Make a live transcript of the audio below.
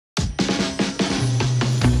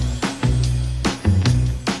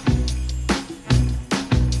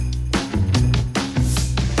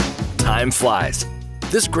time flies.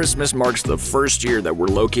 This Christmas marks the first year that we're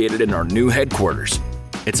located in our new headquarters.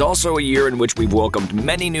 It's also a year in which we've welcomed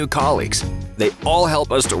many new colleagues. They all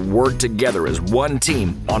help us to work together as one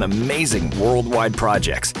team on amazing worldwide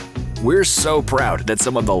projects. We're so proud that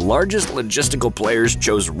some of the largest logistical players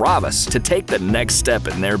chose RAVAS to take the next step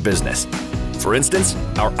in their business. For instance,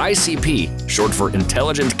 our ICP, short for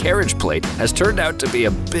Intelligent Carriage Plate, has turned out to be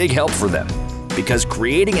a big help for them. Because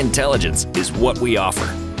creating intelligence is what we offer,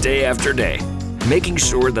 day after day, making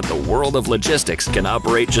sure that the world of logistics can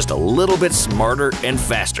operate just a little bit smarter and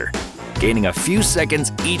faster. Gaining a few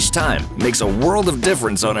seconds each time makes a world of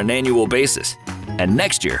difference on an annual basis. And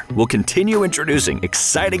next year, we'll continue introducing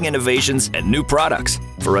exciting innovations and new products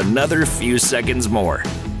for another few seconds more.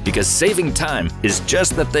 Because saving time is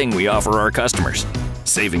just the thing we offer our customers.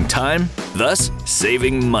 Saving time, thus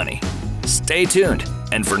saving money. Stay tuned.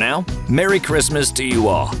 And for now, Merry Christmas to you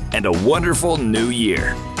all and a wonderful New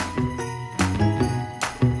Year.